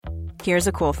Here's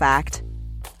a cool fact.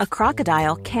 A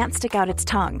crocodile can't stick out its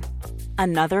tongue.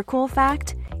 Another cool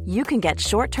fact, you can get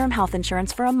short-term health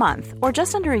insurance for a month or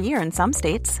just under a year in some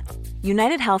states.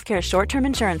 United Healthcare short-term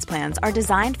insurance plans are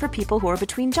designed for people who are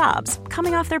between jobs,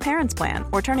 coming off their parents' plan,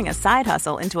 or turning a side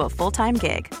hustle into a full-time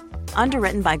gig.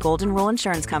 Underwritten by Golden Rule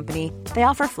Insurance Company, they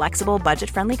offer flexible,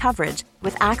 budget-friendly coverage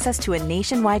with access to a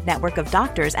nationwide network of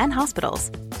doctors and hospitals.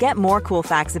 Get more cool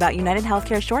facts about United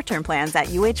Healthcare short-term plans at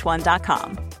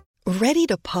uh1.com. Ready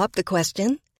to pop the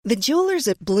question? The jewelers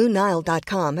at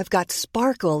BlueNile.com have got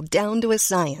sparkle down to a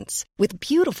science with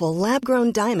beautiful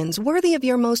lab-grown diamonds worthy of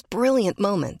your most brilliant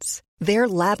moments. Their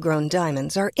lab-grown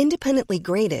diamonds are independently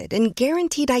graded and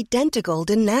guaranteed identical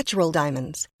to natural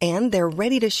diamonds, and they're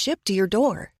ready to ship to your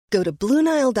door. Go to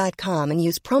BlueNile.com and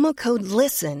use promo code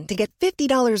LISTEN to get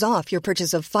 $50 off your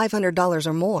purchase of $500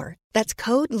 or more. That's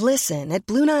code LISTEN at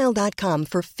BlueNile.com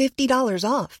for $50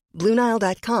 off.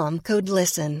 BlueNile.com, code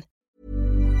LISTEN.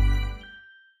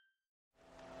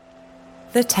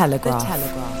 The Telegraph.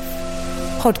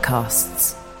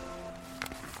 Podcasts.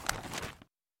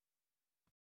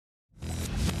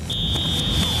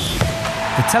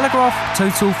 The Telegraph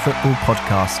Total Football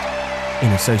Podcast,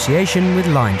 in association with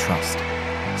Line Trust,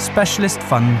 specialist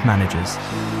fund managers.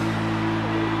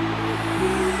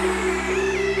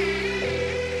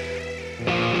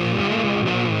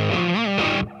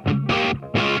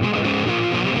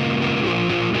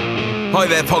 Hi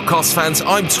there, podcast fans.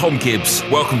 I'm Tom Gibbs.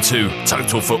 Welcome to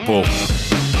Total Football.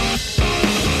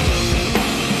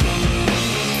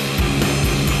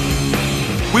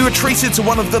 We were treated to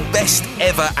one of the best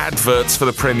ever adverts for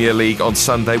the Premier League on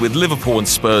Sunday, with Liverpool and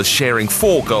Spurs sharing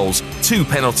 4 goals, 2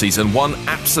 penalties and one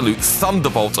absolute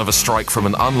thunderbolt of a strike from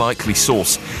an unlikely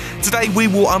source. Today we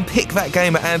will unpick that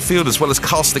game at Anfield, as well as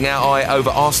casting our eye over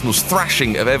Arsenal's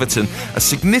thrashing of Everton, a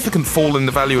significant fall in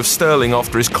the value of Sterling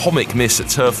after his comic miss at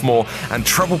Turf Moor, and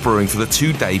trouble brewing for the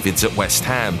 2 Davids at West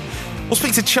Ham. We'll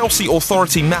speak to Chelsea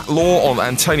authority Matt Law on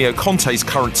Antonio Conte's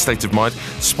current state of mind.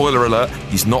 Spoiler alert,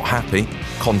 he's not happy.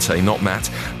 Conte, not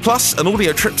Matt. Plus, an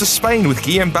audio trip to Spain with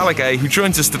Guillem Balaguer, who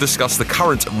joins us to discuss the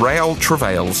current Real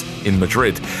travails in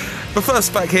Madrid. But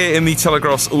first, back here in the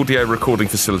Telegraph's audio recording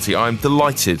facility, I'm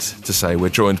delighted to say we're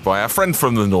joined by our friend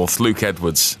from the north, Luke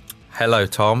Edwards. Hello,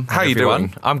 Tom. How are you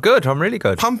doing? I'm good. I'm really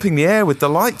good. Pumping the air with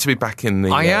delight to be back in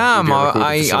the I am.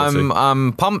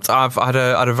 I'm pumped. I've had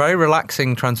a very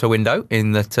relaxing transfer window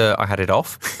in that I had it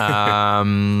off.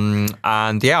 And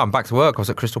yeah, I'm back to work. I was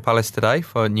at Crystal Palace today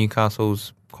for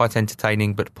Newcastle's quite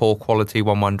entertaining but poor quality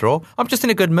 1-1 draw. I'm just in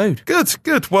a good mood.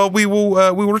 Good. Well, we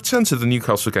will return to the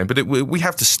Newcastle game, but we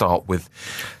have to start with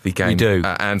the game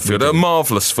at Anfield. A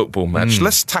marvellous football match.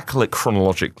 Let's tackle it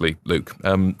chronologically, Luke.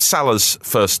 Salah's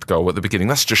first goal at the beginning,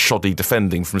 that's just shoddy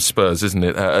defending from Spurs, isn't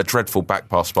it? A dreadful back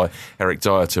pass by Eric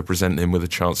Dyer to present him with a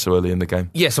chance so early in the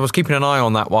game. Yes, I was keeping an eye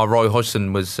on that while Roy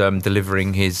Hodgson was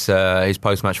delivering his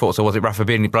post-match thoughts, or was it Rafa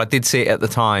Bielny? But I did see it at the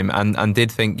time and did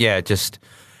think,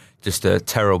 just a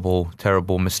terrible,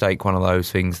 terrible mistake. One of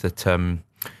those things that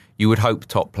you would hope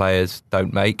top players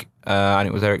don't make. And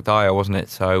it was Eric Dyer, wasn't it?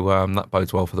 So that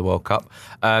bodes well for the World Cup.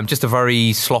 Just a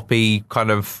very sloppy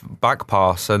kind of back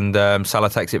pass, and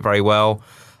Salah takes it very well.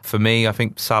 For me, I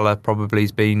think Salah probably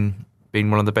has been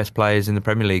one of the best players in the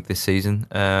Premier League this season.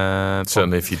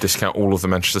 Certainly, if you discount all of the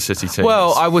Manchester City teams.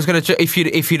 Well, I was going to, if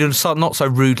you'd have not so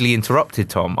rudely interrupted,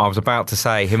 Tom, I was about to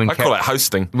say him and I call it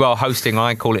hosting. Well, hosting,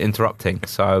 I call it interrupting.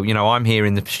 So I'm here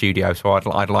in the studio, so I'd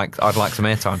like some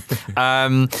airtime.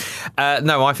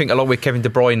 No, I think along with Kevin De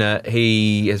Bruyne,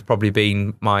 he has probably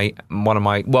been one of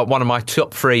my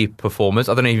top 3 performers.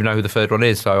 I don't even know who the third one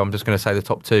is, so I'm just going to say the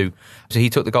top 2. So he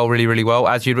took the goal really, really well,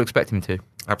 as you'd expect him to.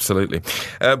 Absolutely.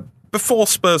 Before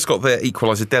Spurs got their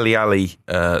equaliser, Dele Alli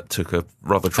took a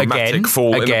rather dramatic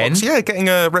fall in the box. Yeah, getting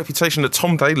a reputation that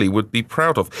Tom Daley would be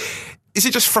proud of. Is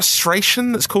it just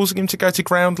frustration that's causing him to go to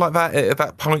ground like that at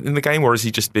that point in the game, or is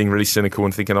he just being really cynical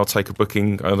and thinking, I'll take a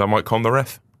booking and I might con the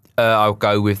ref? I'll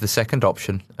go with the second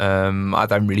option. I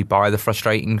don't really buy the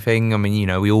frustrating thing. I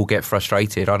mean, we all get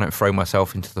frustrated. I don't throw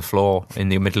myself into the floor in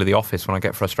the middle of the office when I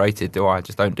get frustrated, do I? I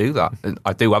just don't do that.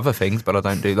 I do other things, but I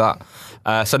don't do that.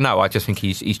 So no, I just think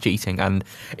he's cheating. And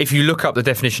if you look up the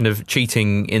definition of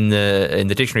cheating in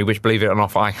the dictionary, which, believe it or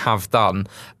not, I have done,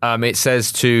 it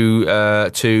says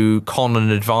to con an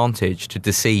advantage, to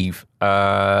deceive.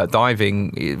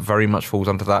 Diving, it very much falls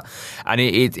under that, and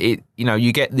it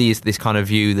you get this kind of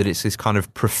view that it's this kind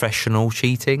of professional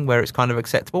cheating where it's kind of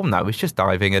acceptable. No, it's just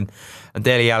diving, and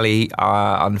Dele Alli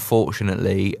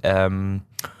unfortunately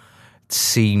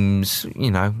seems,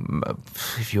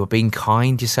 if you're being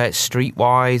kind, you say it's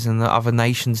streetwise, and that other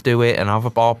nations do it, and other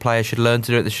bar players should learn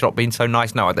to do it. They should stop being so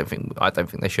nice. No, I don't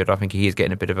think they should. I think he is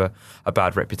getting a bit of a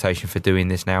bad reputation for doing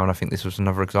this now, and I think this was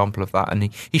another example of that. And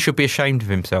he should be ashamed of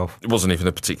himself. It wasn't even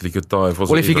a particularly good dive, was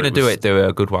it? Well, if you're going to do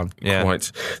a good one. Yeah.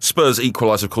 Quite. Spurs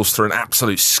equalise, of course, through an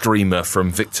absolute screamer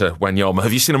from Victor Wanyama.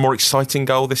 Have you seen a more exciting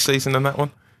goal this season than that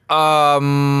one?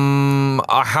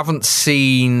 I haven't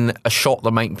seen a shot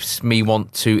that makes me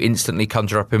want to instantly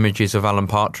conjure up images of Alan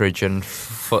Partridge and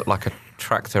foot like a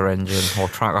tractor engine or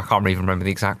I can't even remember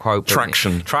the exact quote.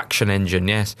 Traction engine,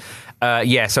 yes.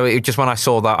 So it just when I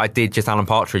saw that, Alan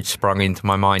Partridge sprung into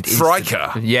my mind.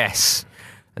 Striker? Yes.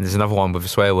 And there's another one with a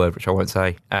swear word, which I won't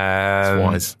say. That's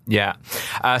wise. Yeah.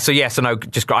 I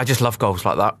just love goals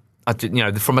like that.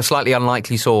 From a slightly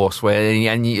unlikely source, where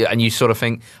and you sort of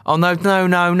think, oh no,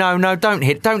 don't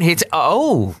hit it.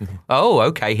 Oh,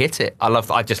 okay, hit it.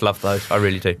 I just love those. I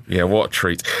really do. Yeah, what a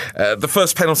treat. The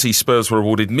first penalty Spurs were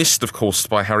awarded, missed, of course,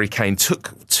 by Harry Kane,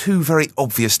 took two very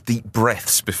obvious deep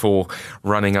breaths before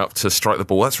running up to strike the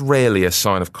ball. That's rarely a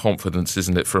sign of confidence,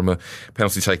 isn't it, from a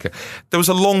penalty taker? There was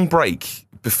a long break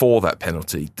before that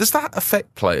penalty. Does that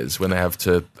affect players when they have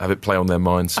to have it play on their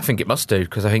minds? I think it must do,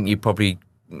 because I think you probably,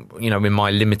 in my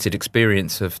limited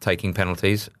experience of taking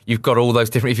penalties, you've got all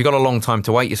those different. If you've got a long time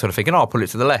to wait, you're sort of thinking, I'll put it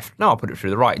to the left. No, I'll put it through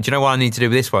the right. Do you know what I need to do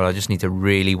with this one? I just need to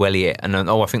really welly it. And then,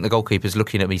 I think the goalkeeper's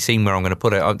looking at me, seeing where I'm going to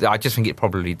put it. I just think it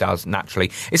probably does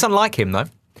naturally. It's unlike him, though.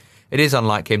 It is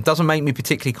unlike him. Doesn't make me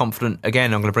particularly confident.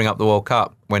 Again, I'm going to bring up the World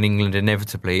Cup when England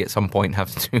inevitably at some point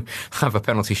have to have a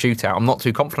penalty shootout. I'm not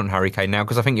too confident in Harry Kane now,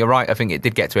 because I think you're right. I think it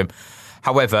did get to him.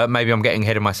 However, maybe I'm getting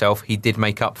ahead of myself. He did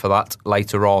make up for that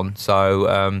later on. So,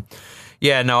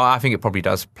 I think it probably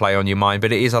does play on your mind,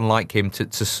 but it is unlike him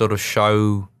to sort of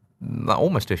show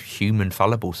almost a human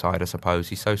fallible side, I suppose.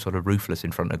 He's so sort of ruthless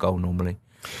in front of goal normally.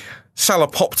 Salah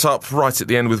popped up right at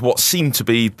the end with what seemed to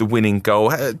be the winning goal.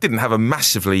 Didn't have a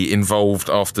massively involved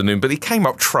afternoon, but he came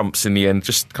up trumps in the end,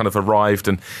 just kind of arrived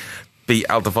and beat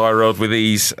Alderweireld with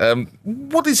ease.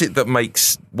 What is it that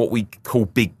makes what we call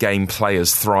big game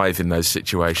players thrive in those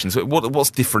situations?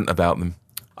 What's different about them?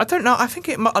 I don't know. I think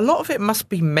a lot of it must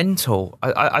be mental.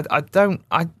 I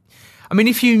mean,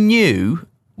 if you knew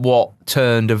what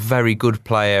turned a very good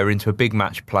player into a big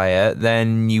match player,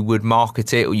 then you would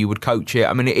market it or you would coach it.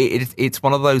 I mean, it's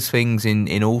one of those things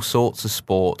in all sorts of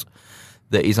sport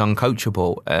that is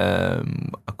uncoachable.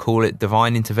 I call it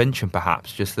divine intervention,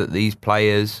 perhaps, just that these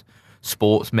players,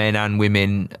 sportsmen and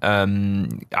women,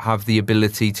 have the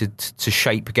ability to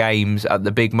shape games at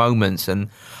the big moments. And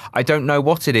I don't know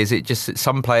what it is. It just,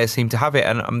 some players seem to have it.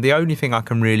 And the only thing I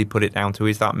can really put it down to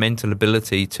is that mental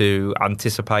ability to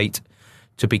anticipate,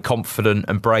 to be confident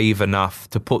and brave enough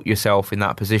to put yourself in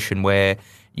that position where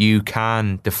you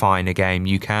can define a game,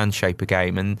 you can shape a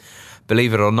game. And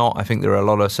believe it or not, I think there are a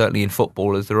lot of, certainly in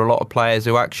footballers, there are a lot of players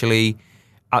who actually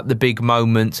at the big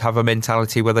moments have a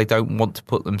mentality where they don't want to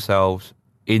put themselves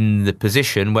in the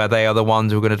position where they are the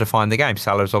ones who are going to define the game.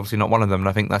 Salah's obviously not one of them, and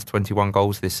I think that's 21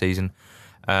 goals this season,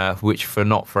 which for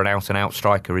an out-and-out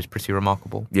striker is pretty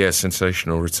remarkable. Yeah,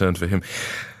 sensational return for him.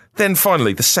 Then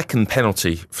finally, the second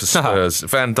penalty for Spurs.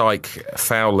 Van Dijk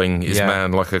fouling his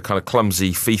man like a kind of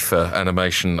clumsy FIFA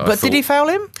animation. But did he foul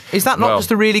him? Is that not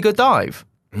just a really good dive?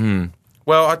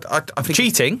 Well, I think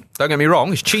cheating. Don't get me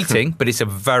wrong, it's cheating, but it's a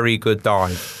very good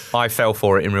dive. I fell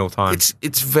for it in real time.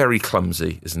 It's very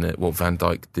clumsy, isn't it? What Van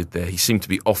Dijk did there. He seemed to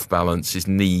be off balance. His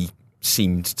knee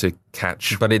seemed to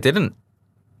catch, but it didn't.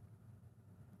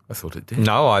 I thought it did.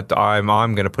 No, I'm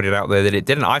going to put it out there that it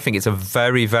didn't. I think it's a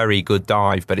very, very good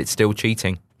dive, but it's still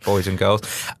cheating, boys and girls.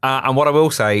 And what I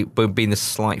will say, being the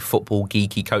slight football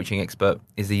geeky coaching expert,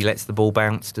 is that he lets the ball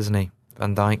bounce, doesn't he,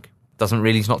 Van Dijk?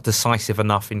 He's not decisive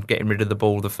enough in getting rid of the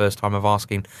ball the first time of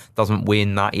asking, doesn't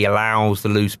win that. He allows the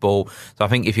loose ball. So I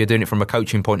think if you're doing it from a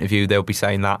coaching point of view, they'll be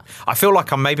saying that. I feel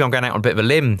like I'm going out on a bit of a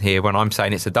limb here when I'm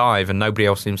saying it's a dive and nobody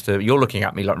else seems to. You're looking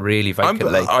at me like really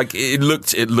vacantly. It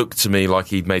looked to me like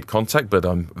he'd made contact, but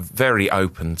I'm very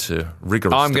open to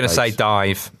rigorous I'm going to debate. say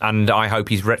dive, and I hope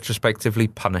he's retrospectively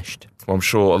punished. Well, I'm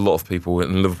sure a lot of people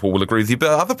in Liverpool will agree with you, but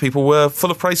other people were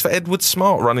full of praise for Edward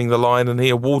Smart running the line, and he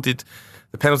awarded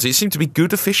the penalty. It seemed to be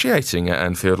good officiating at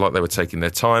Anfield, like they were taking their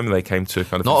time and they came to a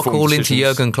kind of not a call decisions. into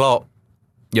Jurgen Klopp.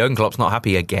 Jurgen Klopp's not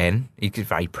happy again. He's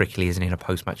very prickly, isn't he, in a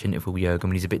post-match interview with Jurgen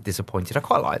when he's a bit disappointed. I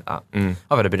quite like that.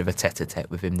 I've had a bit of a tete-a-tete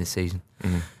with him this season.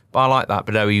 But I like that.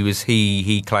 But no,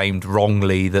 he claimed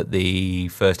wrongly that the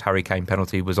first Harry Kane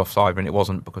penalty was offside when it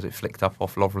wasn't, because it flicked up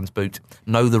off Lovren's boot.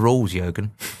 Know the rules,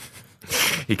 Jurgen.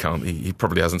 He can't. He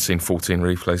probably hasn't seen 14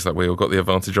 replays that we all got the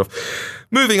advantage of.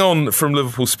 Moving on from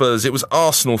Liverpool Spurs, it was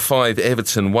Arsenal 5,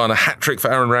 Everton 1. A hat-trick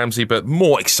for Aaron Ramsey, but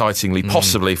more excitingly,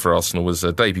 possibly for Arsenal, was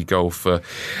a debut goal for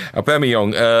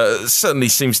Aubameyang. Certainly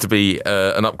seems to be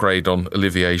an upgrade on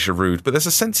Olivier Giroud, but there's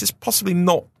a sense it's possibly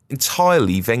not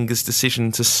entirely Wenger's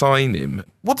decision to sign him.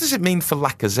 What does it mean for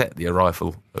Lacazette, the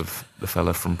arrival of the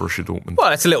fella from Borussia Dortmund?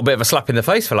 Well, it's a little bit of a slap in the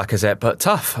face for Lacazette, but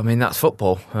tough. I mean, that's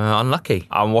football. Unlucky.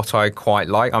 And what I quite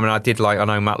like, I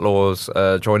know Matt Law's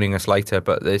joining us later,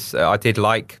 but I did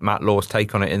like Matt Law's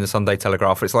take on it in the Sunday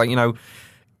Telegraph. It's like,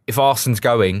 if Arsenal's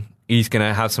going, he's going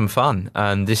to have some fun.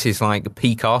 And this is like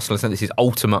peak Arsenal. This is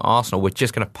ultimate Arsenal. We're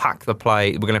just going to pack the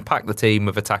play. We're going to pack the team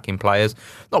with attacking players.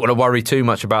 Not going to worry too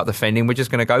much about defending. We're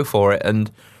just going to go for it.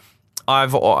 And I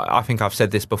think I've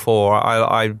said this before.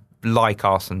 I like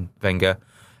Arsene Wenger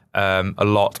a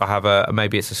lot. I have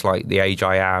maybe it's just like the age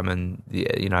I am, and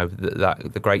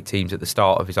the great teams at the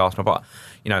start of his Arsenal. But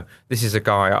this is a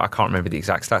guy, I can't remember the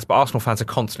exact stats, but Arsenal fans are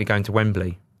constantly going to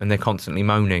Wembley and they're constantly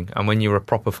moaning. And when you're a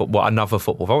proper another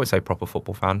football, I won't say proper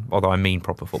football fan, although I mean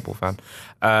proper football fan.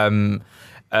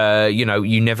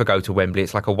 You never go to Wembley.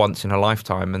 It's like a once in a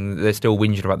lifetime, and they're still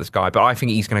whinging about this guy. But I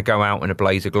think he's going to go out in a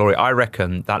blaze of glory. I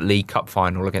reckon that League Cup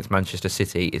final against Manchester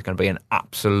City is going to be an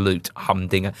absolute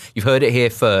humdinger. You've heard it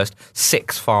here first.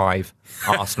 6-5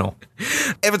 Arsenal.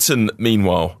 Everton,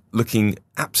 meanwhile, looking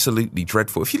absolutely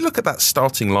dreadful. If you look at that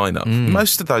starting lineup,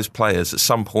 most of those players at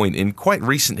some point in quite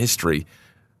recent history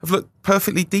have looked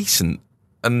perfectly decent.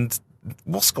 And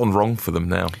what's gone wrong for them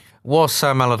now? Was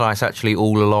Sam Allardyce actually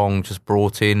all along just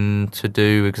brought in to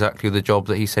do exactly the job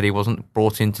that he said he wasn't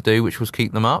brought in to do, which was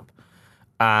keep them up?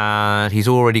 And he's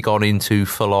already gone into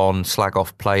full-on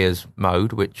slag-off players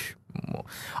mode, which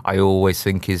I always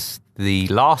think is the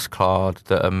last card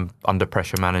that under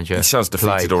pressure manager. He sounds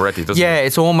defeated already, doesn't he? Yeah,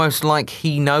 it's almost like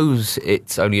he knows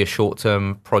it's only a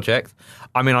short-term project.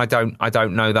 I mean, I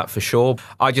don't know that for sure.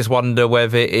 I just wonder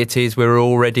whether it is we're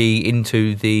already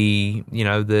into the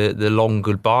long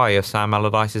goodbye of Sam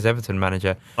Allardyce's Everton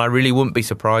manager. I really wouldn't be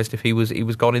surprised if he was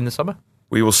gone in the summer.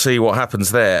 We will see what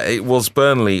happens there. It was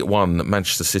Burnley 1,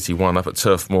 Manchester City 1 up at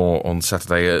Turf Moor on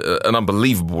Saturday. An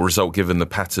unbelievable result given the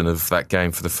pattern of that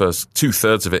game for the first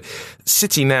 2/3 of it.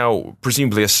 City now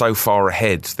presumably are so far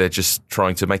ahead, they're just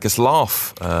trying to make us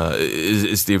laugh,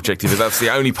 is the objective. That's the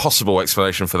only possible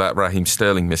explanation for that Raheem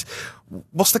Sterling miss.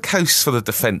 What's the case for the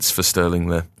defence for Sterling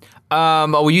there?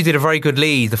 You did a very good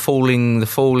lead, the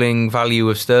falling value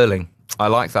of Sterling. I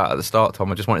like that at the start,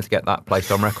 Tom. I just wanted to get that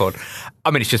placed on record.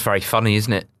 I mean, it's just very funny,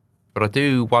 isn't it? But I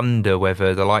do wonder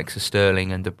whether the likes of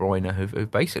Sterling and De Bruyne, who've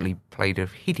basically played a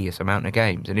hideous amount of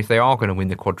games, and if they are going to win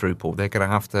the quadruple, they're going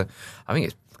to have to, I think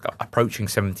it's approaching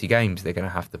 70 games they're going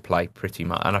to have to play pretty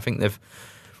much. And I think they've,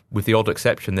 with the odd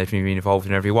exception, they've been involved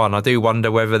in every one. I do wonder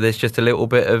whether there's just a little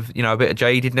bit of, a bit of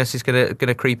jadedness is going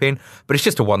to creep in. But it's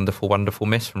just a wonderful, wonderful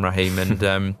miss from Raheem,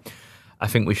 and I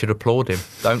think we should applaud him.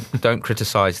 Don't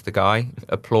criticise the guy.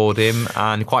 Applaud him.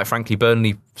 And quite frankly,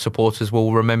 Burnley supporters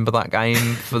will remember that game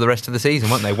for the rest of the season,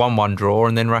 won't they? 1-1 draw,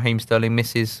 and then Raheem Sterling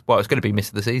misses. Well, it's going to be miss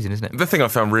of the season, isn't it? The thing I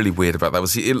found really weird about that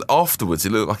was afterwards,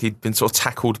 it looked like he'd been sort of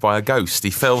tackled by a ghost. He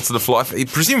fell to the floor. He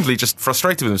presumably just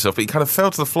frustrated with himself, but he kind of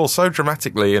fell to the floor so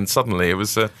dramatically, and suddenly it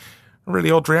was a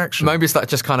really odd reaction. Maybe it's that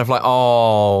just kind of like,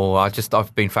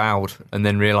 I've been fouled, and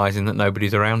then realising that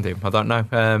nobody's around him. I don't know.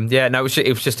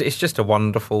 It's just a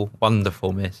wonderful,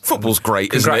 wonderful miss. Football's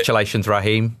great, Congratulations, isn't it?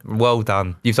 Raheem. Well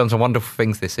done. You've done some wonderful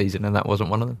things this season, and that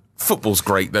wasn't one of them. Football's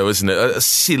great, though, isn't it? A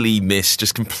silly miss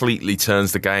just completely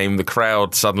turns the game. The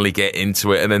crowd suddenly get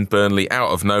into it, and then Burnley, out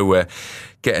of nowhere,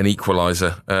 get an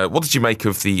equaliser. What did you make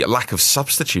of the lack of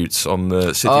substitutes on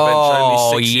the City bench?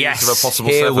 Only 6 years of a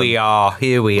possible 7. Here we are.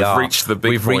 We've reached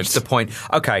the point.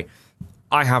 Okay,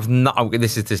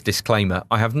 this is this disclaimer.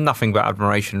 I have nothing but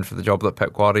admiration for the job that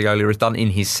Pep Guardiola has done in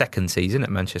his second season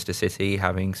at Manchester City,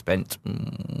 having spent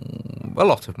a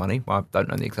lot of money. Well, I don't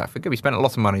know the exact figure. He spent a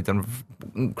lot of money, done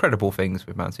incredible things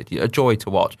with Man City. A joy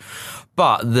to watch.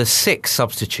 But the 6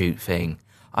 substitute thing,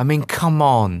 I mean, come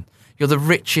on. You're the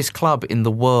richest club in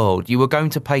the world. You were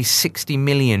going to pay 60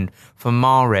 million for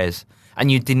Mahrez,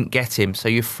 and you didn't get him, so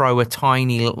you throw a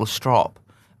tiny little strop.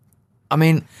 I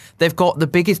mean, they've got the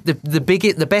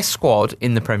best squad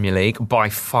in the Premier League by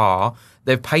far.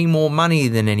 They've paid more money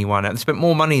than anyone else. They spent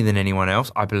more money than anyone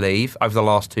else, I believe, over the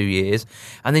last 2 years.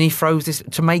 And then he throws this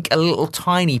to make a little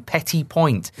tiny petty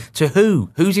point. To who?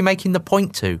 Who's he making the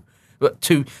point to?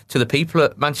 To the people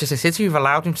at Manchester City who've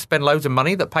allowed him to spend loads of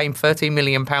money that pay him £13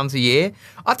 million a year?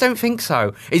 I don't think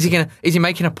so. Is he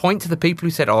making a point to the people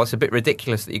who said, it's a bit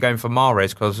ridiculous that you're going for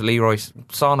Mahrez because Leroy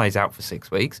Sané's out for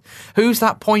 6 weeks? Who's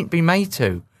that point been made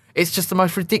to? It's just the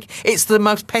most ridiculous. It's the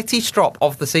most petty strop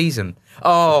of the season.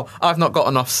 Oh, I've not got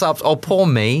enough subs. Oh, poor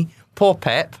me. Poor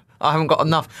Pep. I haven't got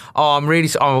enough. Oh, I'm really.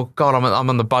 Oh God, I'm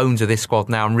on the bones of this squad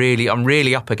now. I'm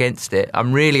really up against it.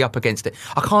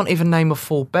 I can't even name a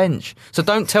full bench. So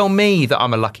don't tell me that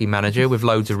I'm a lucky manager with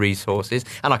loads of resources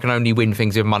and I can only win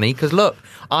things with money. Because look,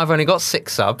 I've only got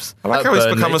 6 subs. I like how he's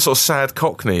become a sort of sad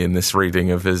Cockney in this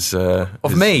reading of his.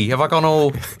 Me? Have I gone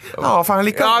all? I've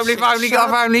only got.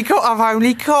 I've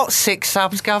only got 6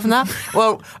 subs, Governor.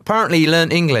 Well, apparently he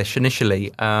learnt English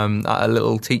initially at a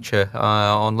little teacher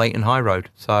on Leighton High Road.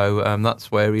 So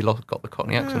that's where he got the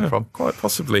Cockney accent from. Quite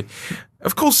possibly.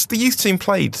 Of course, the youth team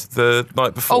played the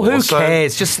night before. Oh, who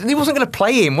cares? Just he wasn't going to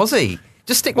play him, was he?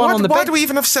 Just stick one on the bench. Why do we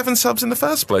even have 7 subs in the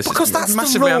first place? Because that's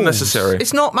massively the rules. Unnecessary.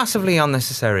 It's not massively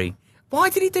unnecessary. Why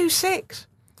did he do 6?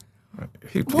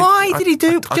 Why did he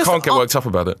do? I can't get worked up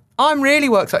about it. I'm really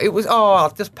worked up. It was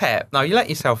just Pep. No, you let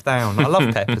yourself down. I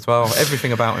love Pep as well.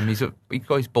 Everything about him.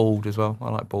 He's bald as well. I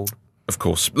like bald. Of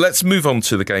course. Let's move on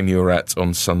to the game you were at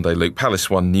on Sunday, Luke. Palace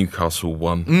 1, Newcastle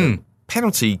 1.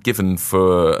 Penalty given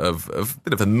for a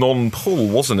bit of a non-pull,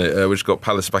 wasn't it, which got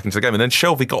Palace back into the game. And then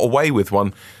Shelvey got away with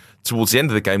one towards the end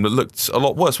of the game that looked a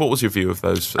lot worse. What was your view of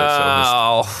those?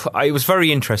 It was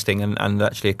very interesting and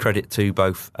actually a credit to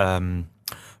both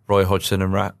Roy Hodgson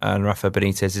and Rafa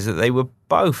Benitez is that they were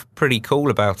both pretty cool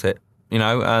about it.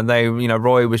 And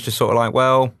Roy was just sort of like,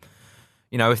 well,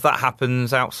 if that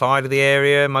happens outside of the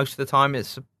area, most of the time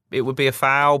it would be a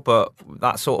foul, but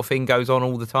that sort of thing goes on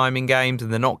all the time in games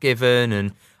and they're not given.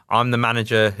 And I'm the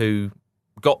manager who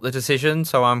got the decision,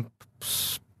 so I'm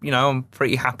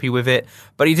pretty happy with it.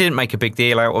 But he didn't make a big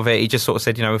deal out of it. He just sort of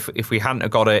said, if we hadn't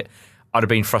have got it, I'd have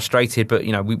been frustrated. But,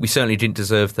 we certainly didn't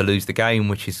deserve to lose the game,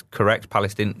 which is correct.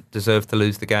 Palace didn't deserve to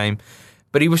lose the game.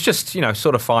 But he was just,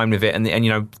 sort of fine with it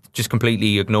and just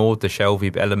completely ignored the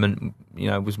Shelvey element,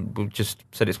 was just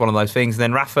said it's one of those things. And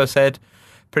then Rafa said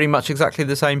pretty much exactly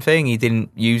the same thing. He didn't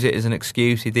use it as an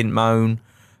excuse. He didn't moan.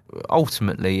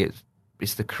 Ultimately,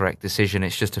 it's the correct decision.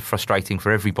 It's just frustrating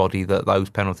for everybody that those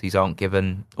penalties aren't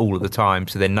given all of the time.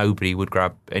 So then nobody would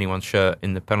grab anyone's shirt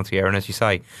in the penalty area. And as you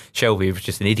say, Shelvey was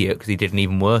just an idiot because he did an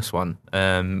even worse one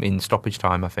in stoppage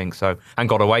time, I think. So and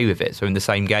got away with it. So in the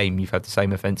same game, you've had the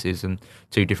same offences and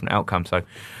 2 different outcomes. So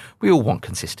we all want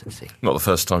consistency. Not the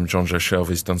first time Jonjo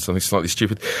Shelvey's done something slightly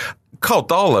stupid. Carl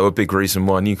Darlow, a big reason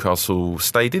why Newcastle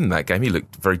stayed in that game. He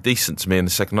looked very decent to me in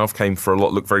the second half, came for a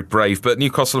lot, looked very brave. But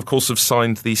Newcastle, of course, have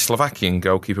signed the Slovakian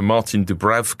goalkeeper Martin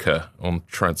Dubravka on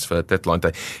transfer deadline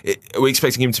day. Are we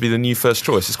expecting him to be the new first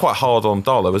choice? It's quite hard on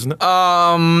Darlow, isn't it?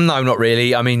 No, not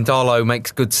really. I mean, Darlow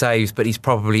makes good saves, but he's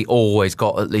probably always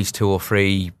got at least 2 or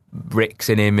 3 ricks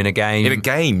in him in a game. In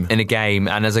a game,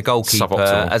 and as a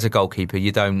goalkeeper,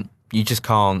 you just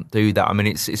can't do that. I mean,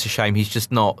 it's a shame. He's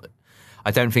just not. I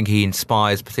don't think he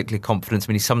inspires particular confidence.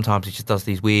 I mean, sometimes he just does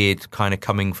these weird kind of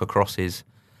coming for crosses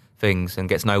things and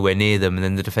gets nowhere near them, and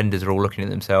then the defenders are all looking at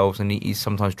themselves, and he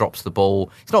sometimes drops the ball.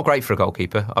 It's not great for a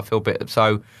goalkeeper. I feel a bit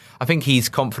so. I think his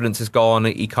confidence has gone.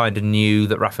 He kind of knew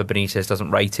that Rafa Benitez doesn't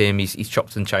rate him. He's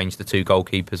chopped and changed the 2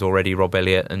 goalkeepers already, Rob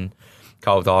Elliott and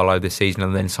Carl Darlow this season,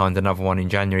 and then signed another one in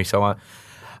January. So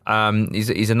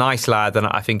he's a nice lad, and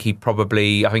I think he's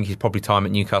probably time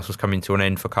at Newcastle's coming to an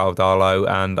end for Carl Darlow,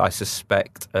 and I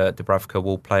suspect Dubravka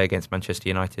will play against Manchester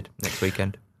United next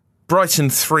weekend. Brighton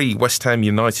 3, West Ham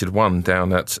United 1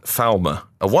 down at Falmer.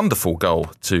 A wonderful goal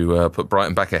to put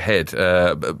Brighton back ahead.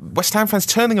 West Ham fans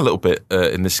turning a little bit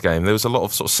in this game. There was a lot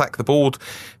of sort of sack the board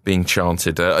being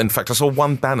chanted. In fact, I saw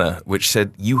one banner which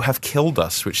said, "You have killed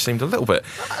us," which seemed a little bit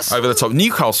over the top.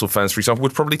 Newcastle fans, for example,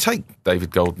 would probably take David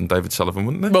Gold and David Sullivan,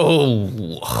 wouldn't they?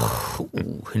 Oh,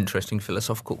 interesting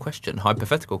philosophical question,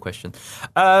 hypothetical question.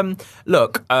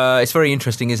 Look, it's very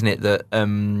interesting, isn't it, that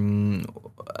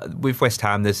with West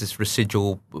Ham there's this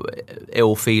residual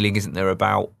ill feeling, isn't there,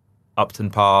 about Upton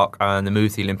Park and the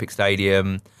move to the Olympic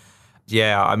Stadium.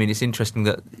 Yeah, I mean, it's interesting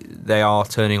that they are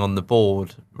turning on the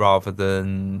board rather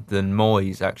than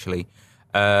Moyes, actually.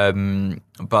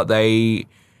 But they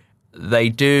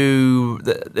do.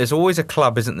 There's always a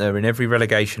club, isn't there, in every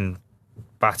relegation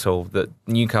battle that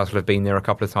Newcastle have been there a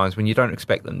couple of times when you don't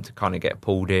expect them to kind of get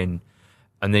pulled in,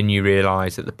 and then you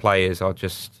realise that the players are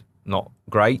just not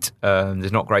great.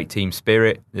 There's not great team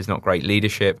spirit. There's not great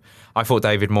leadership. I thought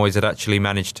David Moyes had actually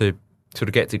managed to sort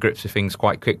of get to grips with things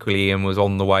quite quickly and was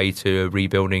on the way to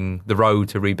rebuilding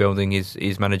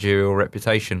his managerial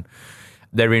reputation.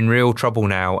 They're in real trouble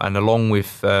now, and along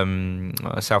with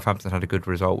Southampton had a good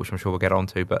result, which I'm sure we'll get on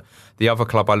to, but the other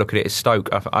club I look at it is Stoke.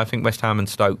 I think West Ham and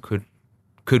Stoke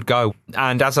could go.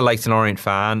 And as a Leyton Orient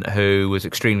fan who was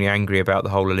extremely angry about the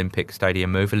whole Olympic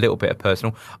Stadium move, a little bit of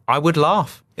personal, I would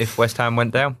laugh if West Ham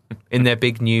went down in their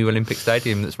big new Olympic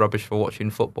Stadium that's rubbish for watching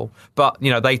football. But,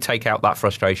 they take out that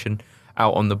frustration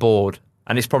out on the board.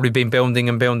 And it's probably been building.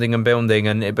 It's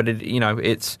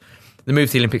the move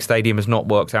to the Olympic Stadium has not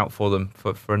worked out for them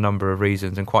for a number of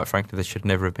reasons. And quite frankly, they should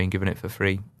never have been given it for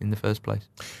free in the first place.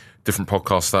 Different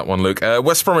podcast, that one, Luke.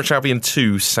 West Bromwich Albion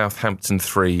 2, Southampton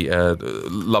 3.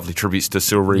 Lovely tributes to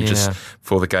Cyril Regis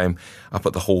for the game up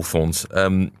at the Hawthorns.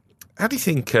 How do you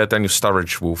think Daniel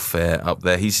Sturridge will fare up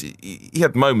there? He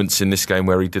had moments in this game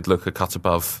where he did look a cut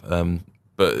above,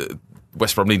 but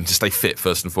West Brom needing to stay fit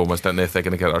first and foremost, don't they, if they're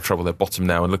going to get out of trouble. They're bottom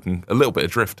now and looking a little bit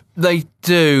adrift. They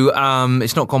do.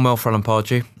 It's not gone well for Alan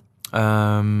Pardew.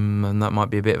 And that might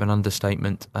be a bit of an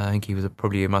understatement. I think he was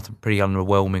probably a pretty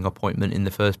underwhelming appointment in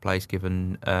the first place,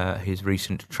 given his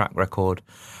recent track record.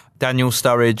 Daniel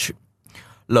Sturridge,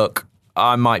 look,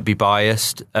 I might be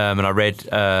biased, and I read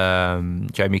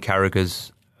Jamie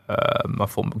Carragher's. I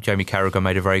thought Jamie Carragher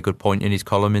made a very good point in his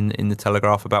column in the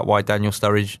Telegraph about why Daniel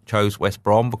Sturridge chose West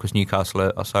Brom, because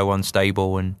Newcastle are so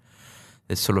unstable and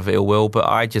there's sort of ill will. But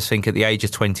I just think at the age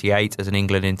of 28, as an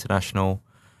England international,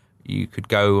 you could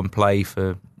go and play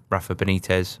for Rafa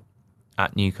Benitez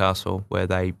at Newcastle, where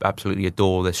they absolutely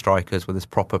adore their strikers, where there's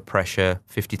proper pressure,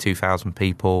 52,000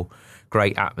 people,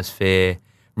 great atmosphere,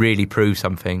 really prove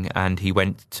something. And he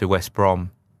went to West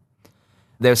Brom.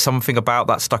 There's something about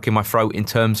that stuck in my throat in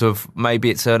terms of maybe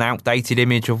it's an outdated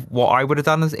image of what I would have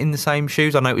done in the same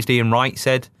shoes. I noticed Ian Wright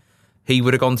said he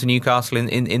would have gone to Newcastle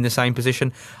in the same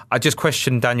position. I just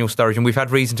questioned Daniel Sturridge, and we've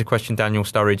had reason to question Daniel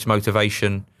Sturridge's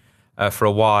motivation for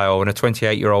a while, and a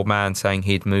 28-year-old man saying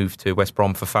he'd moved to West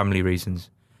Brom for family reasons,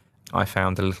 I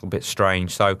found a little bit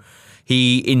strange. So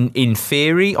he, in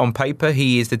theory, on paper,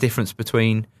 he is the difference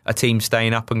between a team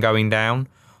staying up and going down.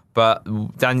 But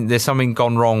there's something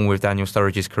gone wrong with Daniel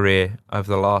Sturridge's career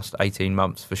over the last 18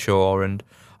 months for sure, and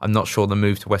I'm not sure the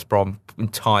move to West Brom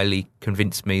entirely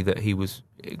convinced me that he was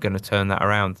going to turn that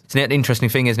around. It's an interesting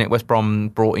thing, isn't it? West Brom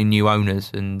brought in new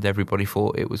owners and everybody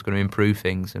thought it was going to improve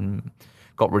things and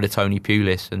got rid of Tony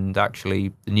Pulis, and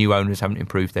actually the new owners haven't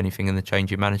improved anything and the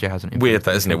change in manager hasn't improved. Weird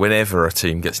that, isn't it? Whenever a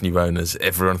team gets new owners,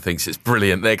 everyone thinks it's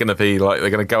brilliant. They're going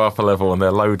to go up a level and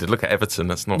they're loaded. Look at Everton.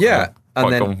 That's not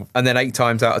and then 8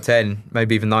 times out of 10,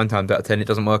 maybe even 9 times out of 10, it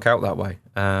doesn't work out that way.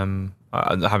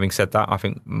 Having said that, I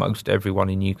think most everyone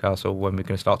in Newcastle, when we're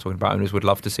going to start talking about owners, would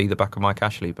love to see the back of Mike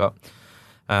Ashley, but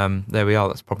there we are.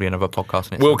 That's probably another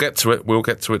podcast. We'll get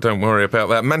to it. Don't worry about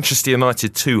that. Manchester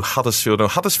United 2, Huddersfield. Now,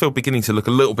 Huddersfield beginning to look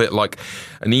a little bit like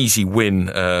an easy win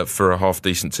for a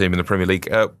half-decent team in the Premier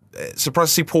League.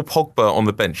 Surprised to see Paul Pogba on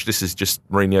the bench. This is just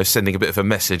Mourinho sending a bit of a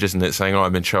message, isn't it? Saying,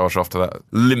 I'm in charge after that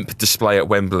limp display at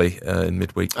Wembley in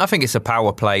midweek. I think it's a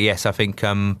power play, yes. I think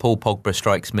Paul Pogba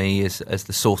strikes me as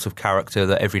the sort of character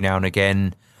that every now and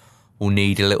again will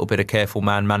need a little bit of careful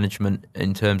man management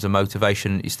in terms of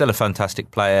motivation. He's still a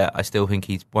fantastic player. I still think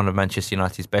he's one of Manchester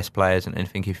United's best players, and I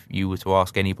think if you were to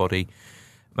ask anybody,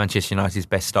 Manchester United's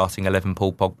best starting 11,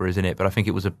 Paul Pogba is in it. But I think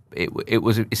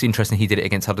it's interesting he did it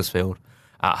against Huddersfield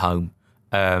at home.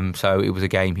 So it was a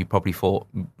game he probably thought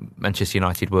Manchester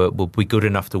United will be good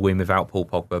enough to win without Paul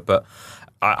Pogba. But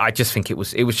I just think it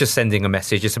was just sending a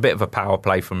message. It's a bit of a power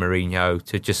play from Mourinho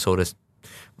to just sort of,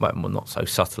 well, not so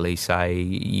subtly say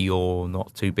you're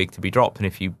not too big to be dropped, and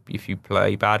if you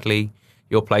play badly,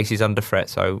 your place is under threat.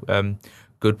 So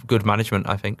good management,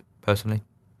 I think, personally.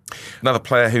 Another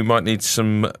player who might need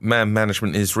some man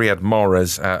management is Riyad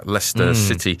Mahrez at Leicester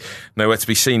City. Nowhere to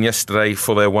be seen yesterday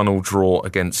for their 1-1 draw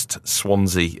against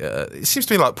Swansea. It seems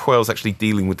to me like Puel's actually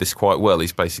dealing with this quite well.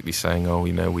 He's basically saying,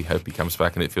 we hope he comes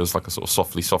back, and it feels like a sort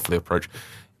of softly approach.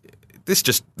 This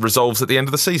just resolves at the end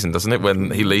of the season, doesn't it?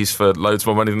 When he leaves for loads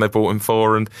more money than they bought him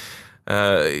for and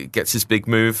gets his big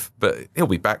move. But he'll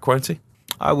be back, won't he?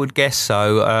 I would guess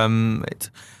so.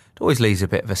 It always leaves a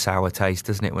bit of a sour taste,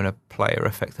 doesn't it, when a player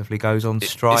effectively goes on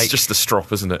strike? It's just a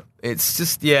strop, isn't it? It's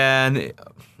just, and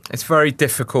it's very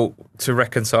difficult to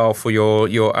reconcile for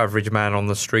your average man on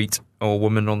the street or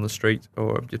woman on the street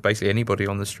or just basically anybody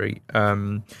on the street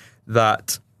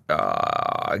that...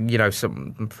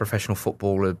 some professional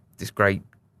footballer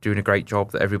doing a great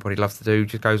job that everybody loves to do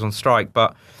just goes on strike.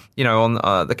 But, on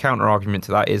the counter argument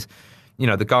to that is,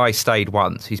 the guy stayed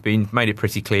once. He's made it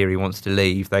pretty clear he wants to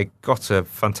leave. They got a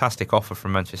fantastic offer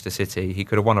from Manchester City. He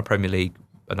could have won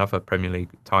another Premier League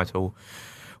title.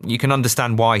 You can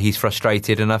understand why he's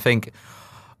frustrated, and I think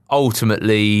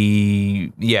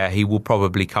ultimately, yeah, he will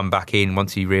probably come back in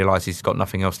once he realises he's got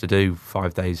nothing else to do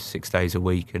 5 days, 6 days a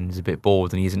week, and is a bit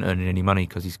bored and he isn't earning any money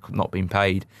because he's not been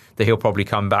paid. That he'll probably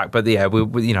come back. But yeah,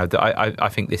 I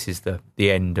think this is the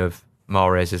end of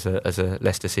Mahrez as a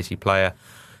Leicester City player.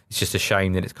 It's just a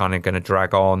shame that it's kind of going to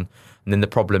drag on. And then the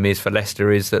problem is for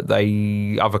Leicester is that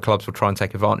other clubs will try and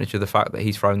take advantage of the fact that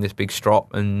he's thrown this big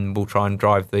strop and will try and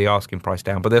drive the asking price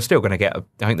down. But they're still going to get,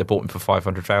 I think they bought him for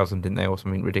 500,000, didn't they, or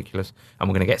something ridiculous. And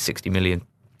we're going to get 60 million.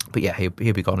 But yeah, he'll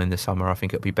be gone in the summer. I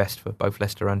think it'll be best for both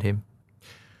Leicester and him.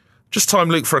 Just time,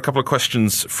 Luke, for a couple of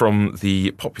questions from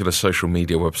the popular social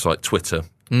media website Twitter.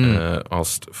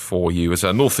 Asked for you as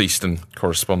a Northeastern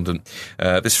correspondent.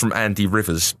 This from Andy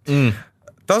Rivers.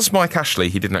 Does Mike Ashley,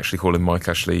 he didn't actually call him Mike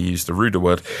Ashley, he used the ruder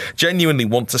word, genuinely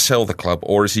want to sell the club,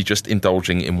 or is he just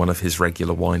indulging in one of his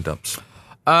regular wind-ups?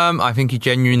 I think he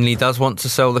genuinely does want to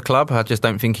sell the club. I just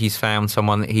don't think he's found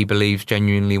someone that he believes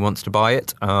genuinely wants to buy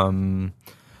it.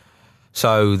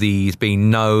 So there's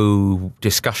been no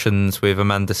discussions with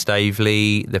Amanda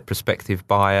Staveley, the prospective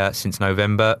buyer, since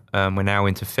November. We're now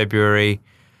into February.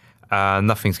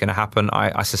 Nothing's going to happen.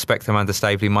 I suspect Amanda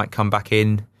Staveley might come back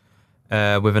in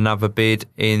with another bid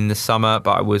in the summer,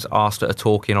 but I was asked at a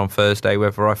talk-in on Thursday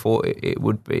whether I thought it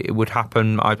would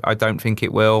happen. I don't think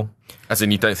it will. As in,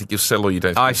 you don't think he'll sell, or you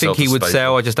don't think I think he would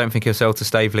sell. I just don't think he'll sell to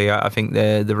Staveley. I think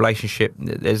the relationship,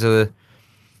 there's a...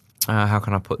 how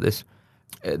can I put this?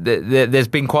 There's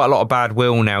been quite a lot of bad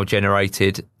will now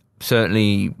generated,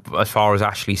 certainly as far as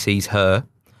Ashley sees her.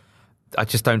 I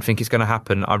just don't think it's going to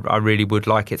happen. I really would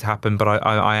like it to happen, but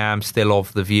I am still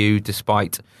of the view,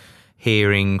 despite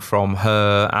hearing from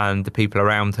her and the people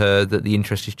around her, that the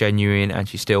interest is genuine and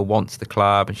she still wants the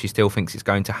club and she still thinks it's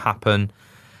going to happen.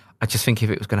 I just think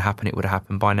if it was going to happen, it would have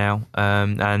happened by now.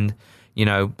 And, you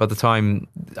know, by the time,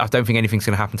 I don't think anything's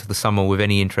going to happen till the summer with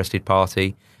any interested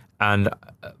party. And,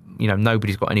 you know,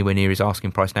 nobody's got anywhere near his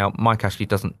asking price now. Mike Ashley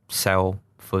doesn't sell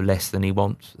for less than he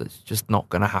wants. That's just not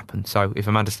going to happen. So if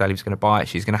Amanda Staveley's going to buy it,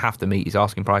 she's going to have to meet his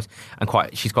asking price. And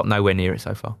she's got nowhere near it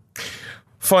so far.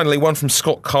 Finally, one from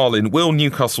Scott Carlin. Will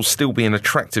Newcastle still be an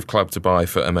attractive club to buy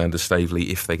for Amanda Staveley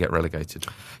if they get relegated?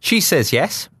 She says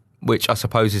yes, which I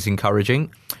suppose is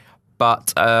encouraging.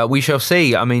 But we shall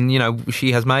see. I mean, you know,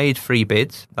 she has made 3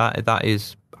 bids. That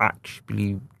is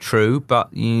actually true.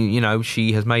 But, you know,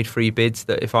 she has made 3 bids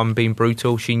that, if I'm being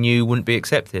brutal, she knew wouldn't be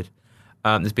accepted.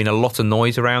 There's been a lot of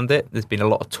noise around it. There's been a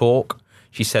lot of talk.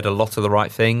 She said a lot of the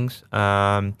right things.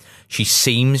 She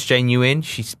seems genuine.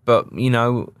 But, you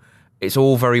know, it's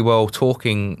all very well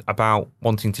talking about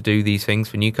wanting to do these things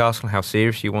for Newcastle and how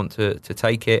serious you want to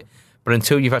take it. But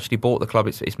until you've actually bought the club,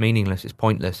 it's meaningless, it's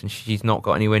pointless, and she's not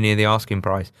got anywhere near the asking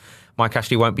price. Mike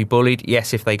Ashley won't be bullied.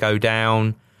 Yes, if they go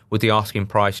down, would the asking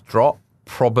price drop?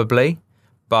 Probably.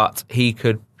 But he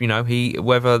could, you know,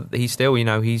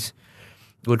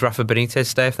 would Rafa Benitez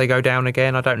stay if they go down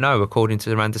again? I don't know. According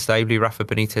to Amanda Staveley, Rafa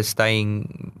Benitez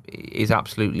staying is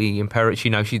absolutely imperative. You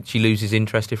know, she loses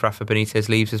interest if Rafa Benitez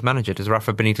leaves as manager. Does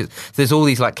Rafa Benitez... There's all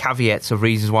these like caveats of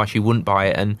reasons why she wouldn't buy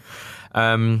it,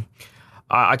 and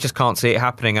I just can't see it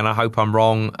happening, and I hope I'm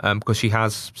wrong, because she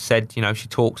has said, you know, she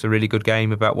talks a really good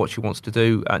game about what she wants to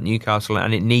do at Newcastle,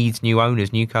 and it needs new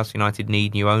owners. Newcastle United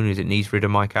need new owners. It needs rid of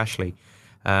Mike Ashley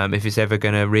if it's ever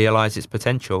going to realise its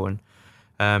potential, and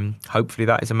hopefully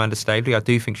that is Amanda Staveley. I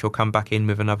do think she'll come back in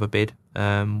with another bid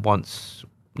once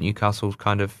Newcastle's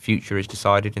kind of future is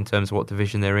decided in terms of what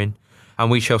division they're in. And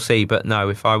we shall see. But no,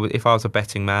 if I was a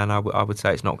betting man, I would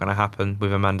say it's not going to happen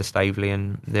with Amanda Staveley,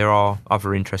 and there are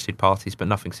other interested parties, but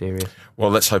nothing serious. Well,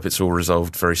 let's hope it's all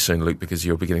resolved very soon, Luke, because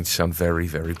you're beginning to sound very,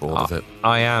 very bored of it.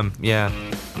 I am, yeah.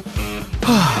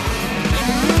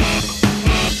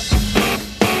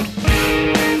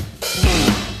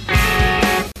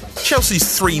 Chelsea's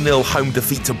 3-0 home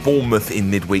defeat to Bournemouth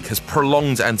in midweek has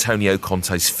prolonged Antonio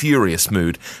Conte's furious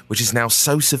mood, which is now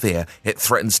so severe it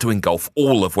threatens to engulf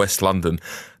all of West London.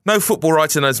 No football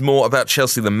writer knows more about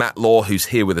Chelsea than Matt Law, who's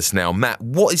here with us now. Matt,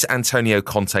 what is Antonio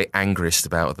Conte angriest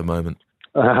about at the moment?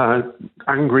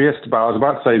 Angriest about? I was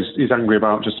about to say he's angry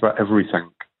about just about everything.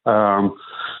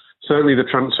 Certainly the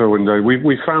transfer window.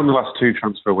 We found the last 2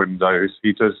 transfer windows,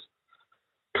 he does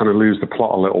kind of lose the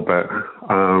plot a little bit.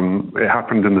 It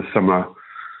happened in the summer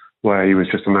where he was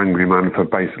just an angry man for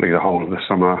basically the whole of the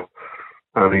summer,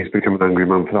 and he's become an angry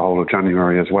man for the whole of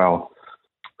January as well.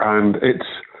 And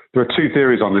there are 2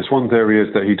 theories on this. One theory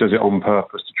is that he does it on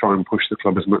purpose to try and push the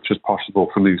club as much as possible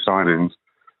for new signings.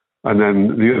 And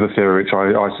then the other theory, which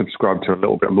I subscribe to a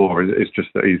little bit more, is just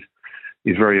that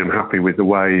he's very unhappy with the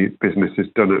way business is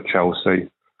done at Chelsea,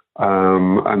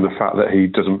 and the fact that he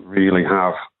doesn't really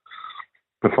have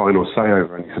the final say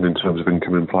over anything in terms of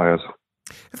incoming players.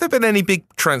 Have there been any big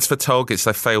transfer targets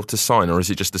they failed to sign, or is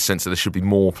it just a sense that there should be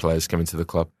more players coming to the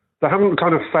club? They haven't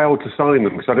kind of failed to sign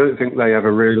them, because I don't think they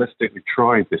ever realistically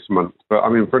tried this month. But I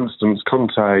mean, for instance,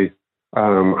 Conte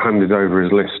handed over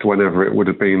his list whenever it would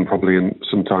have been, probably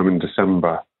sometime in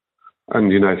December.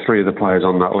 And, 3 of the players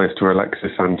on that list were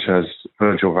Alexis Sanchez,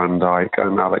 Virgil van Dijk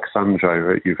and Alex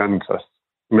Sandro at Juventus.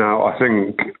 Now, I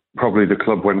think probably the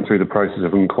club went through the process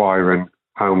of inquiring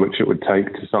how much it would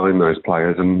take to sign those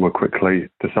players and were quickly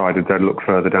decided they'd look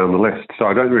further down the list. So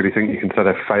I don't really think you can say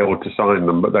they failed to sign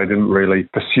them, but they didn't really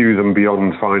pursue them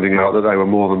beyond finding out that they were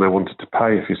more than they wanted to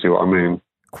pay, if you see what I mean.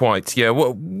 Quite, yeah.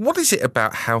 What is it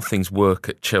about how things work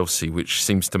at Chelsea which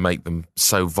seems to make them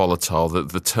so volatile,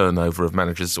 that the turnover of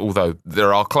managers, although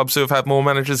there are clubs who have had more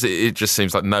managers, it just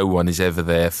seems like no one is ever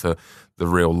there for the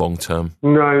real long term?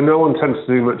 No one tends to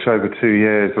do much over 2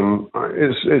 years, and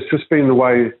it's just been the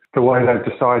way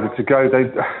they've decided to go.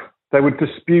 They would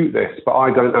dispute this, but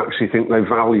I don't actually think they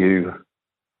value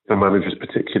the managers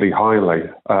particularly highly.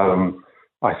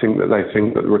 I think that they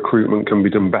think that the recruitment can be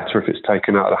done better if it's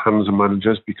taken out of the hands of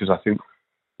managers, because I think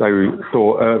they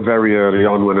thought very early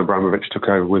on, when Abramovich took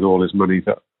over with all his money,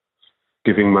 that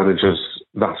giving managers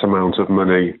that amount of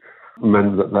money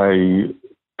meant that they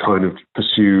kind of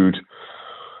pursued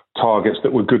targets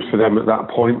that were good for them at that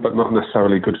point, but not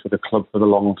necessarily good for the club for the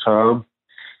long term.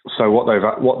 So what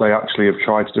they actually have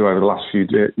tried to do over the last few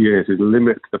years is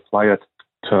limit the player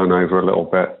turnover a little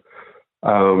bit.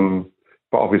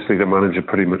 But obviously the manager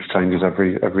pretty much changes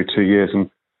every 2 years, and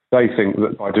they think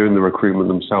that by doing the recruitment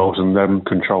themselves and them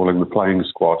controlling the playing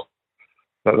squad,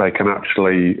 that they can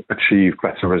actually achieve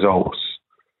better results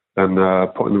than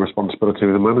putting the responsibility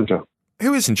with the manager.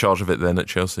 Who is in charge of it then at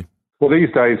Chelsea? Well,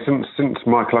 these days, since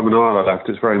Michael Emenala left,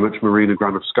 it's very much Marina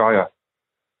Granovskaya,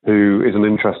 who is an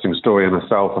interesting story in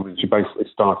herself. I mean, she basically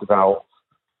started out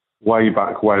way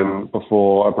back when,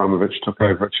 before Abramovich took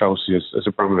over at Chelsea as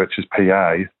Abramovich's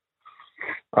PA.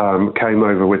 Came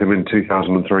over with him in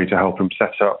 2003 to help him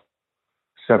set up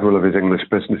several of his English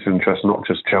business interests, not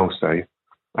just Chelsea,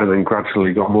 and then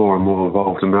gradually got more and more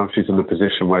involved, and now she's in a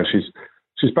position where she's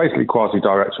basically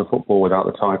quasi-director of football without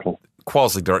the title.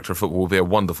 Quasi-director of football will be a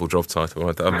wonderful job title.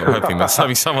 I'm hoping that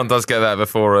someone does get that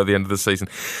before the end of the season.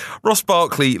 Ross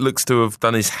Barkley looks to have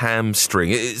done his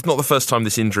hamstring. It's not the first time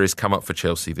this injury has come up for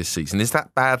Chelsea this season. Is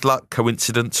that bad luck,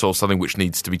 coincidence, or something which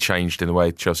needs to be changed in the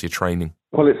way Chelsea are training?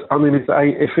 Well, if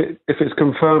it's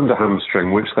confirmed a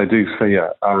hamstring, which they do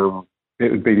fear,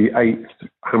 it would be the 8th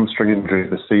hamstring injury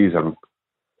of the season.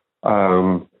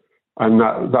 And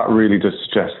that really does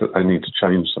suggest that they need to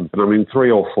change something. I mean,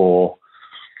 3 or 4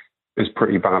 is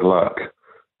pretty bad luck.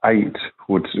 8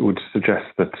 would suggest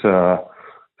that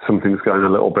something's going a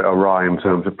little bit awry in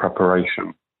terms of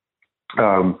preparation.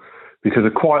 Because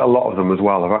quite a lot of them as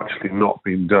well have actually not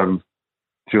been done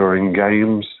during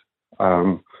games,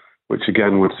 which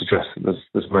again would suggest that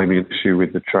there's maybe an issue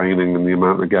with the training and the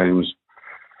amount of games,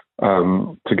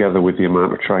 together with the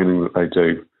amount of training that they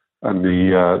do and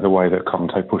the way that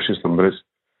Conte pushes them. But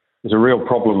it's a real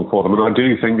problem for them, and I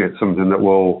do think it's something that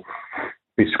will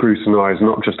be scrutinised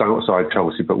not just outside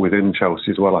Chelsea but within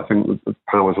Chelsea as well. I think that the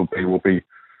powers will be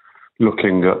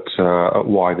looking at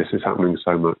why this is happening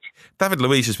so much. David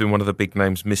Luiz has been one of the big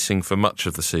names missing for much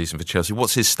of the season for Chelsea.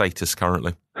 What's his status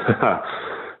currently?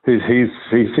 He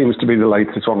seems to be the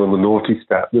latest one on the naughty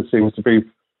step. There seems to be,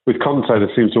 with Conte,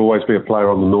 there seems to always be a player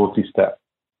on the naughty step.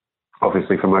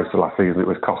 Obviously, for most of last season, it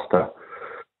was Costa.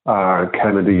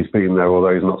 Kennedy's been there,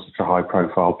 although he's not such a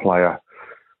high-profile player.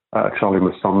 Charlie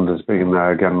Masonda's been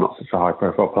there, again, not such a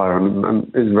high-profile player. And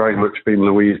it's very much been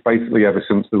Luiz, basically ever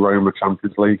since the Roma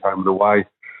Champions League home and away.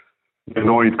 He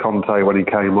annoyed Conte when he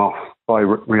came off by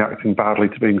reacting badly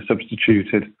to being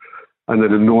substituted, and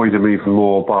then annoyed him even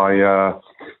more by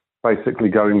basically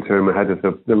going to him ahead of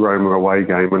the Roma away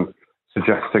game and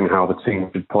suggesting how the team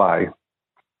should play.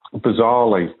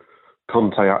 Bizarrely,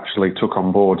 Conte actually took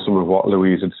on board some of what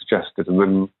Luiz had suggested and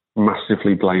then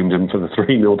massively blamed him for the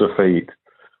 3-0 defeat.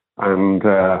 And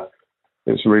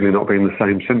it's really not been the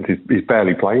same since. He's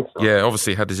barely played. So. Yeah,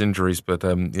 obviously had his injuries, but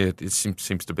it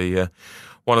seems to be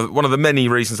one of the many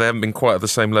reasons they haven't been quite at the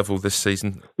same level this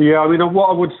season. Yeah, I mean,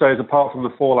 what I would say is, apart from the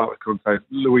fallout with Conte,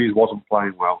 Luiz wasn't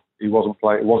playing well. He wasn't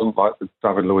playing. It wasn't like the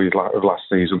David Luiz of last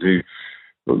season, who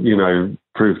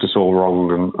proved us all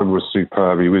wrong and was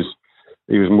superb. He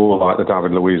was more like the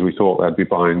David Luiz we thought they'd be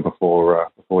buying before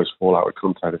his fallout with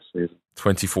Conte this season.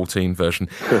 2014 version.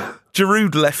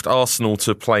 Giroud left Arsenal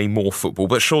to play more football,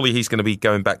 but surely he's going to be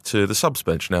going back to the subs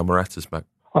bench now Morata's back.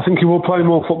 I think he will play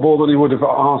more football than he would have at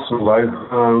Arsenal,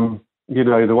 though.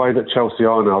 the way that Chelsea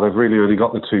are now, they've really only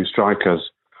got the two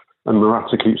strikers, and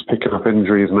Morata keeps picking up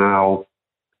injuries now.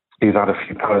 He's had a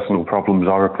few personal problems.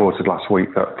 I reported last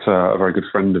week that a very good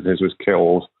friend of his was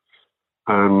killed,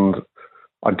 and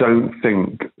I don't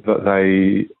think that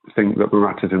they think that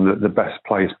Morata's in the best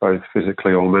place, both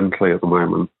physically or mentally at the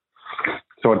moment.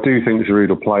 So I do think Giroud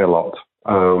will play a lot.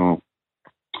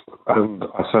 And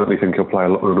I certainly think he'll play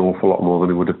an awful lot more than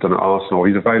he would have done at Arsenal.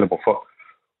 He's available for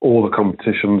all the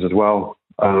competitions as well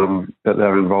that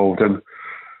they're involved in,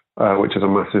 which is a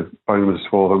massive bonus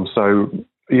for them. So,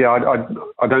 yeah,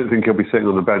 I don't think he'll be sitting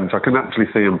on the bench. I can actually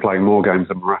see him playing more games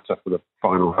than Morata for the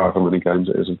final however many games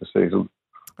it is of the season.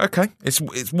 OK,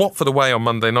 it's Watford away on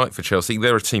Monday night for Chelsea.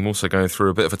 They're a team also going through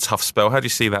a bit of a tough spell. How do you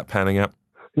see that panning out?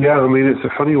 Yeah, I mean, it's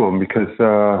a funny one because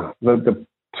the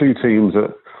two teams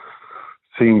that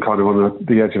seem kind of on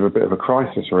the edge of a bit of a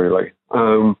crisis, really.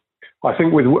 I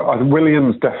think with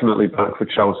Williams definitely back for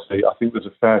Chelsea, I think there's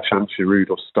a fair chance Giroud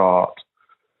will start.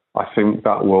 I think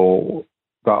that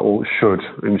should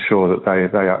ensure that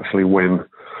they actually win.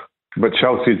 But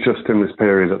Chelsea is just in this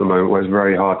period at the moment where it's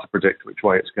very hard to predict which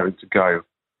way it's going to go.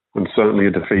 And certainly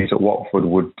a defeat at Watford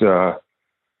would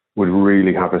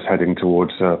really have us heading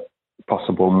towards a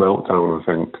possible meltdown, I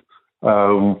think.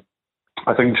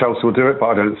 I think Chelsea will do it, but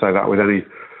I don't say that with any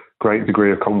great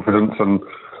degree of confidence. And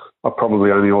I'll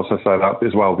probably only also say that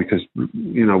as well because,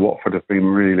 Watford have been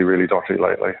really, really dodgy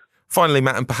lately. Finally,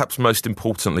 Matt, and perhaps most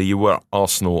importantly, you were at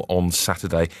Arsenal on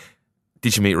Saturday.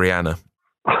 Did you meet Rihanna?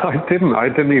 I didn't. I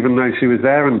didn't even know she was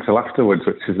there until afterwards,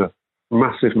 which is a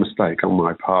massive mistake on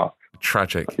my part.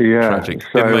 Tragic. Yeah. Tragic.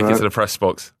 So, didn't make it to the press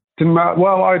box. Didn't matter.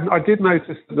 Well, I did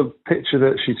notice the picture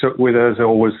that she took with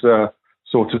Ozil was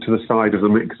sort of to the side of the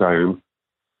mix zone.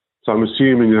 So I'm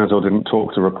assuming Ozil didn't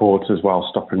talk to reporters while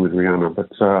stopping with Rihanna. But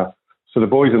so the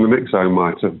boys in the mix zone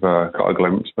might have got a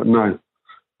glimpse, but no,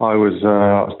 I was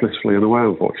blissfully unaware,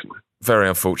 unfortunately. Very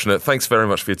unfortunate. Thanks very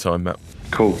much for your time, Matt.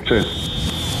 Cool. Cheers.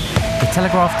 The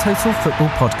Telegraph Total Football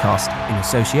Podcast in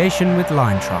association with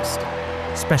Lion Trust.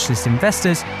 Specialist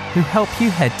investors who help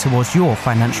you head towards your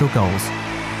financial goals.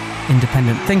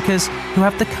 Independent thinkers who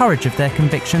have the courage of their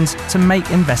convictions to make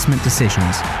investment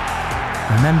decisions.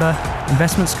 Remember,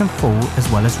 investments can fall as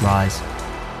well as rise.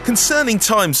 Concerning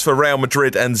times for Real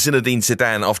Madrid and Zinedine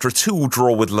Zidane after a 2-2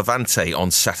 draw with Levante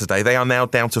on Saturday. They are now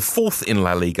down to 4th in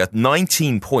La Liga,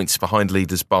 19 points behind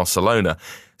leaders Barcelona.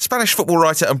 Spanish football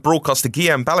writer and broadcaster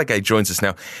Guillem Balaguer joins us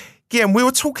now. Guillem, we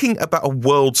were talking about a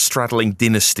world-straddling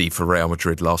dynasty for Real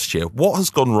Madrid last year. What has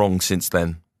gone wrong since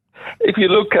then? If you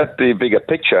look at the bigger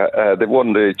picture, they've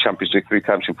won the Champions League 3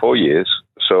 times in 4 years.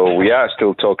 So we are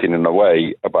still talking in a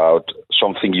way about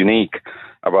something unique,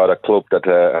 about a club that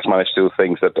has managed to do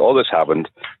things that others haven't,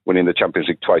 winning the Champions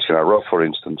League twice in a row, for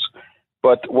instance.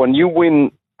 But when you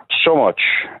win so much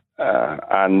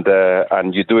and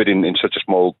you do it in such a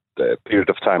small period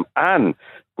of time and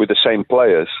with the same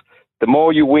players, the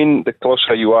more you win, the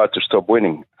closer you are to stop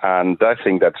winning. And I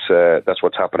think that's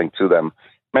what's happening to them.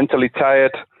 Mentally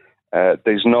tired.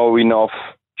 There's no enough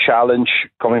challenge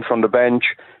coming from the bench,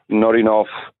 not enough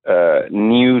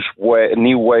new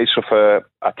ways of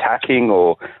attacking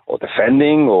or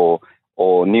defending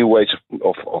or new ways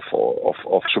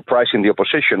of surprising the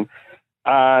opposition.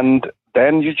 And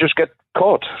then you just get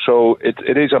caught. So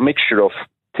it is a mixture of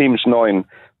teams knowing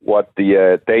what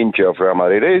the danger of Real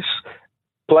Madrid is,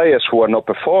 players who are not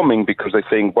performing because they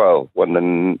think, well, when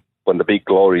the big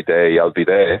glory day, I'll be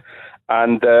there,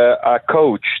 and a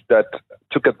coach that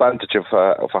took advantage of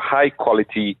a high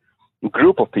quality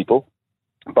group of people,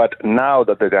 but now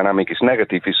that the dynamic is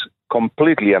negative, is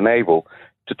completely unable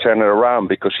to turn it around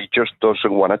because he just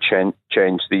doesn't want to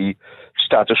change the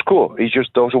status quo. He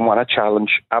just doesn't want to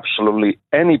challenge absolutely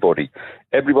anybody.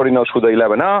 Everybody knows who the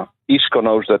 11 are. Isco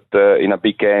knows that in a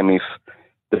big game, if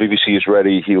the BBC is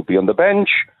ready, he'll be on the bench.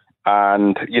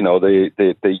 And,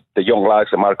 the young lads,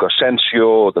 the Marco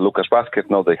Asensio, the Lucas Vázquez,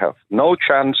 no, they have no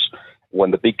chance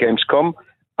when the big games come.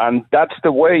 And that's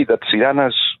the way that Zidane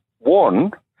has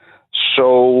won.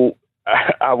 So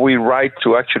are we right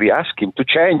to actually ask him to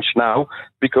change now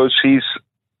because he's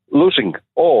losing?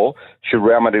 Or should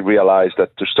Real Madrid realize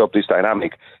that to stop this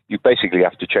dynamic, you basically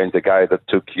have to change the guy that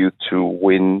took you to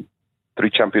win 3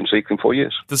 Champions League in 4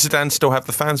 years? Does Zidane still have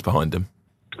the fans behind him?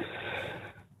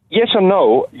 Yes and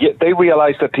no. They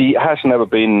realize that he has never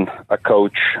been a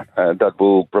coach that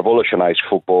will revolutionize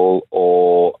football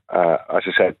or, as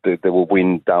I said, they will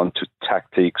win down to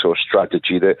tactics or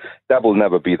strategy. That will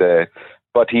never be there.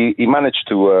 But he managed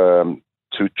to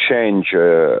change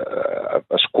a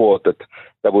squad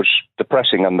that was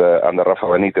depressing under Rafa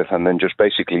Benitez, and then just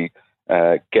basically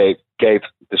gave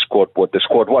the squad what the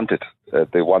squad wanted.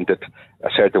 They wanted a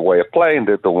certain way of playing.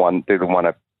 They didn't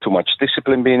want too much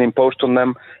discipline being imposed on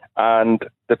them, and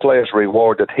the players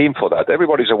rewarded him for that.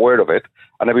 Everybody's aware of it,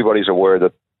 and everybody's aware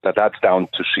that that's down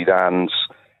to Zidane's,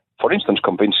 for instance,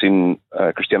 convincing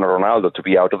Cristiano Ronaldo to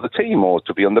be out of the team or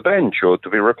to be on the bench or to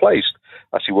be replaced,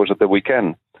 as he was at the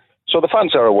weekend. So the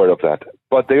fans are aware of that,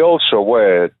 but they also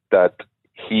aware that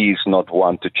he's not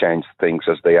one to change things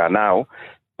as they are now.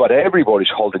 But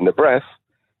everybody's holding their breath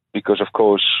because, of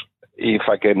course, if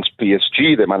against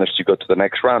PSG they manage to go to the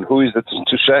next round, who is it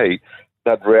to say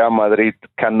that Real Madrid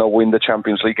cannot win the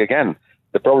Champions League again?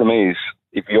 The problem is,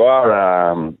 if you are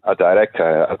a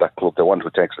director at that club, the one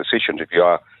who takes decisions, if you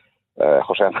are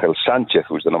José Ángel Sánchez,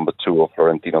 who's the number 2 of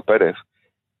Florentino Pérez,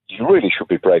 you really should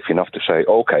be brave enough to say,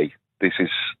 okay, this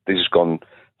has gone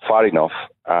far enough,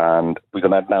 and we're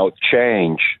going to now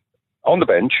change on the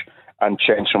bench and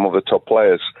change some of the top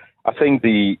players. I think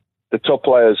the top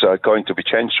players are going to be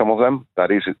changed, some of them. That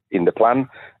is in the plan.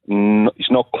 It's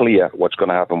not clear what's going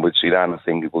to happen with Zidane. I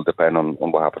think it will depend on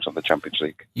what happens on the Champions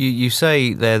League. You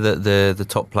say there that the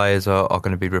top players are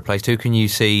going to be replaced. Who can you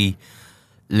see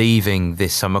leaving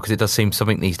this summer? Because it does seem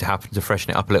something needs to happen to freshen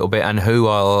it up a little bit. And who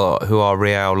are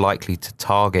Real likely to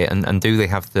target? And do they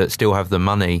still have the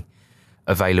money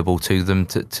available to them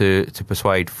to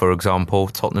persuade, for example,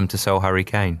 Tottenham to sell Harry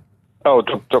Kane? Oh,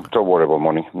 don't worry about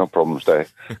money. No problems there.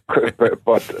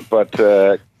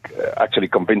 but actually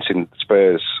convincing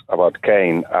Spurs about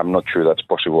Kane, I'm not sure that's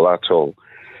possible at all.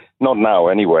 Not now,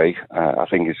 anyway. I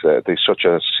think there's such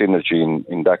a synergy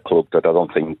in that club that I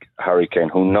don't think Harry Kane,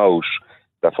 who knows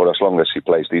that for as long as he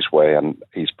plays this way, and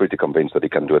he's pretty convinced that he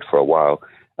can do it for a while,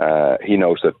 he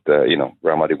knows that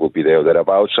Real Madrid will be there or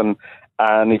thereabouts, and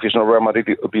if it's not Real Madrid,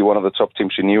 it will be one of the top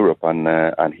teams in Europe,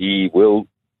 and he will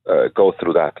go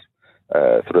through that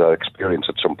experience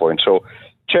at some point. So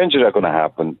changes are going to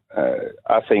happen.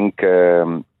 I think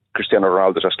Cristiano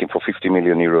Ronaldo is asking for 50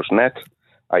 million euros net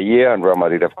a year, and Real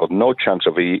Madrid have got no chance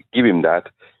of giving that.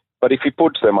 But if he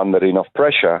puts them under enough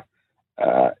pressure,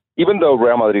 even though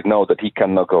Real Madrid know that he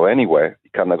cannot go anywhere, he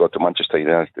cannot go to Manchester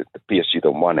United, the PSG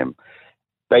don't want him.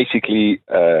 Basically,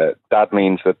 that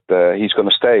means that he's going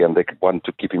to stay, and they want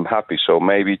to keep him happy. So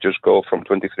maybe just go from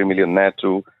 23 million net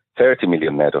to 30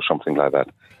 million net or something like that.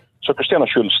 So Cristiano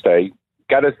should stay.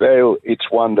 Gareth Bale, it's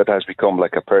one that has become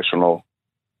like a personal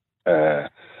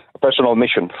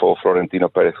mission for Florentino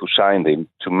Pérez, who signed him,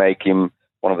 to make him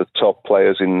one of the top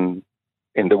players in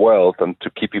the world and to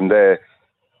keep him there.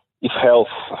 If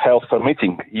health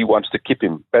permitting, he wants to keep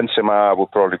him. Benzema will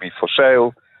probably be for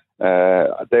sale.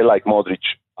 They like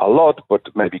Modric a lot, but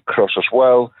maybe Kroos as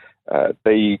well.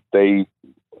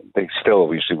 They still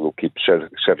obviously will keep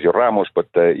Sergio Ramos, but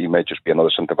he may just be another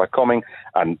centre-back coming,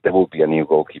 and there will be a new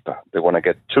goalkeeper. They want to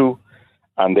get 2,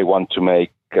 and they want to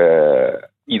make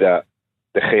either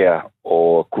De Gea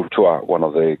or Courtois one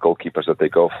of the goalkeepers that they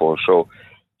go for. So,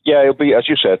 yeah, it'll be, as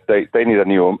you said, they need a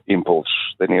new impulse.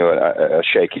 They need a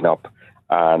shaking up,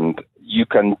 and you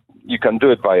can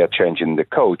do it by changing the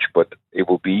coach, but it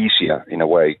will be easier in a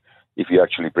way if you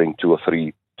actually bring 2 or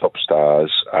 3 top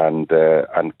stars and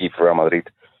give Real Madrid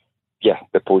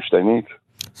the push they need.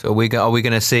 So are we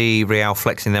going to see Real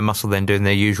flexing their muscle then, doing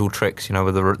their usual tricks,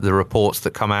 with the reports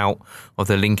that come out of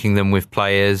the linking them with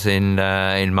players in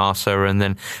Marca and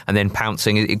then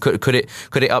pouncing? Could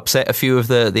it upset a few of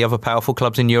the other powerful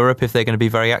clubs in Europe if they're going to be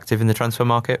very active in the transfer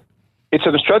market? It's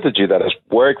a strategy that has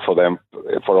worked for them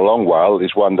for a long while.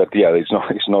 It's one that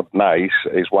it's not nice.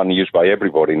 It's one used by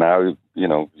everybody now.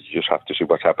 You just have to see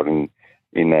what's happening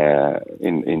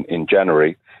in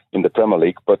January in the Premier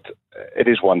League, but it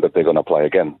is one that they're going to play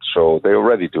again. So they're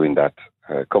already doing that.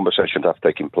 Conversations have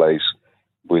taken place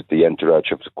with the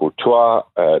entourage of Courtois.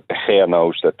 De Gea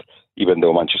knows that even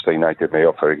though Manchester United may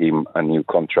offer him a new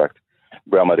contract,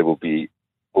 Real Madrid will be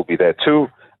there too,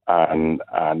 and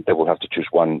they will have to choose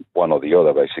one or the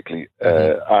other, basically.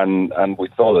 And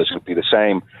with others, it will be the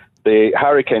same. The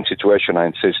Harry Kane situation, I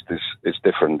insist, is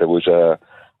different. There was a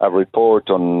report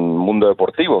on Mundo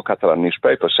Deportivo, Catalan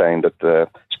newspaper, saying that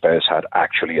Spurs had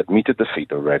actually admitted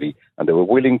defeat already, and they were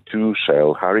willing to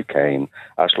sell Harry Kane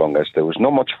as long as there was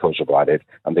not much fuss about it,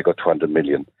 and they got 200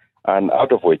 million. And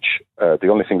out of which, the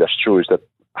only thing that's true is that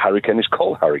Harry Kane is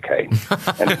called Harry Kane.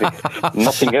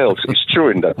 Nothing else is true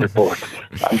in that report.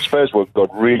 And Spurs got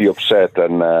really upset,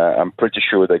 and I'm pretty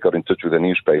sure they got in touch with the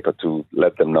newspaper to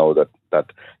let them know that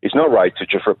it's not right to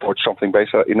just report something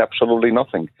based in absolutely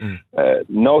nothing.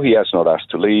 No, he has not asked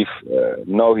to leave.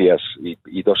 No,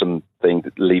 he doesn't think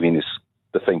that leaving is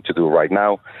the thing to do right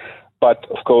now. But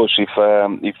of course, if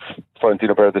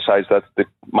Florentino Perez decides that's the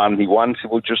man he wants, he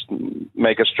will just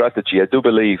make a strategy. I do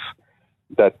believe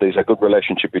that there's a good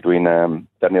relationship between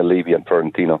Daniel Levy and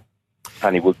Florentino,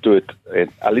 and he will do it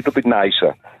a little bit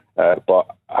nicer. But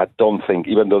I don't think,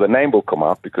 even though the name will come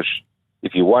up, because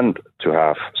if you want to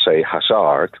have, say,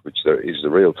 Hazard, which there is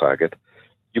the real target,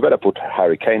 you better put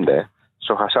Harry Kane there.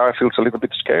 So Hazard feels a little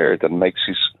bit scared and makes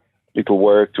his little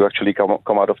work to actually come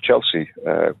out of Chelsea,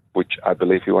 which I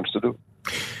believe he wants to do.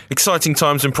 Exciting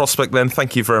times in prospect then.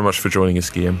 Thank you very much for joining us,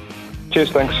 Guillaume.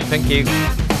 Cheers, thanks. Thank you.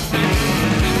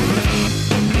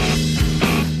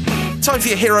 Time for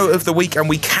your hero of the week, and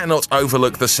we cannot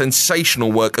overlook the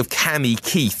sensational work of Cammy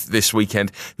Keith this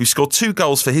weekend, who scored 2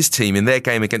 goals for his team in their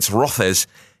game against Rothes.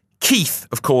 Keith,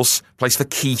 of course, plays for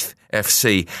Keith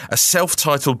FC, a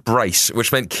self-titled brace,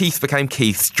 which meant Keith became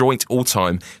Keith's joint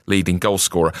all-time leading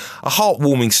goalscorer. A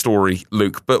heartwarming story,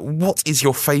 Luke, but what is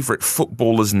your favourite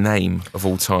footballer's name of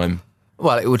all time?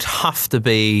 Well, it would have to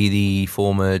be the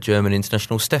former German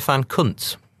international Stefan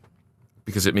Kuntz.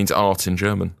 Because it means art in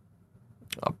German.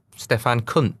 Stefan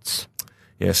Kuntz.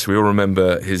 Yes, we all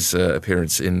remember his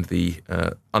appearance in the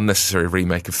unnecessary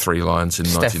remake of Three Lions in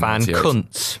 1998. Stefan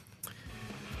Kuntz.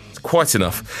 It's quite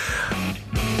enough.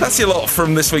 That's your lot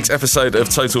from this week's episode of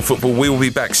Total Football. We will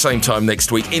be back same time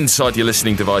next week inside your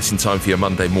listening device in time for your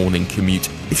Monday morning commute.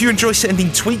 If you enjoy sending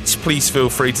tweets, please feel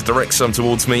free to direct some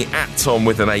towards me at Tom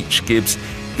with an H Gibbs.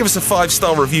 Give us a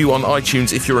 5-star review on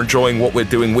iTunes if you're enjoying what we're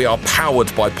doing. We are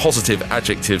powered by positive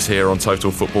adjectives here on Total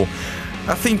Football.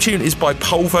 Our theme tune is by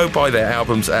Polvo, buy their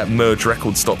albums at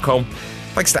mergerecords.com.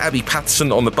 Thanks to Abby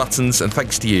Patterson on the buttons, and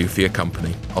thanks to you for your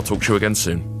company. I'll talk to you again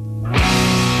soon.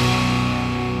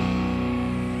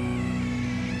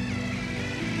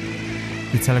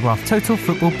 The Telegraph Total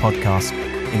Football Podcast,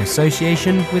 in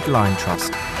association with Line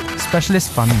Trust,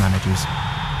 specialist fund managers.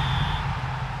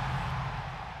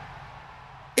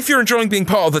 If you're enjoying being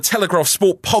part of the Telegraph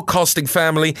Sport podcasting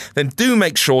family, then do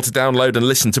make sure to download and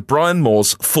listen to Brian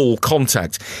Moore's Full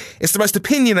Contact. It's the most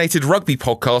opinionated rugby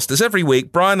podcast, as every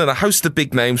week Brian and a host of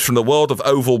big names from the world of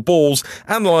oval balls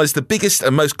analyse the biggest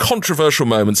and most controversial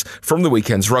moments from the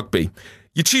weekend's rugby.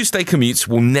 Your Tuesday commutes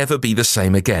will never be the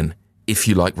same again, if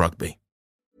you like rugby.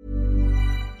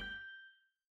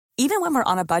 Even when we're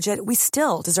on a budget, we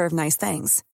still deserve nice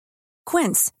things.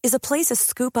 Quince is a place to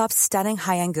scoop up stunning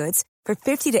high-end goods for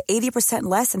 50 to 80%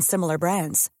 less than similar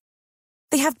brands.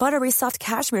 They have buttery soft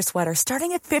cashmere sweaters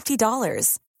starting at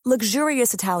 $50,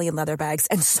 luxurious Italian leather bags,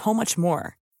 and so much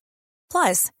more.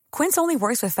 Plus, Quince only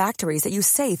works with factories that use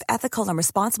safe, ethical, and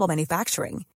responsible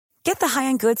manufacturing. Get the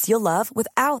high-end goods you'll love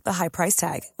without the high price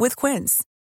tag with Quince.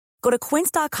 Go to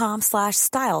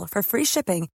quince.com/style for free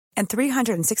shipping and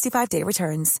 365-day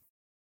returns.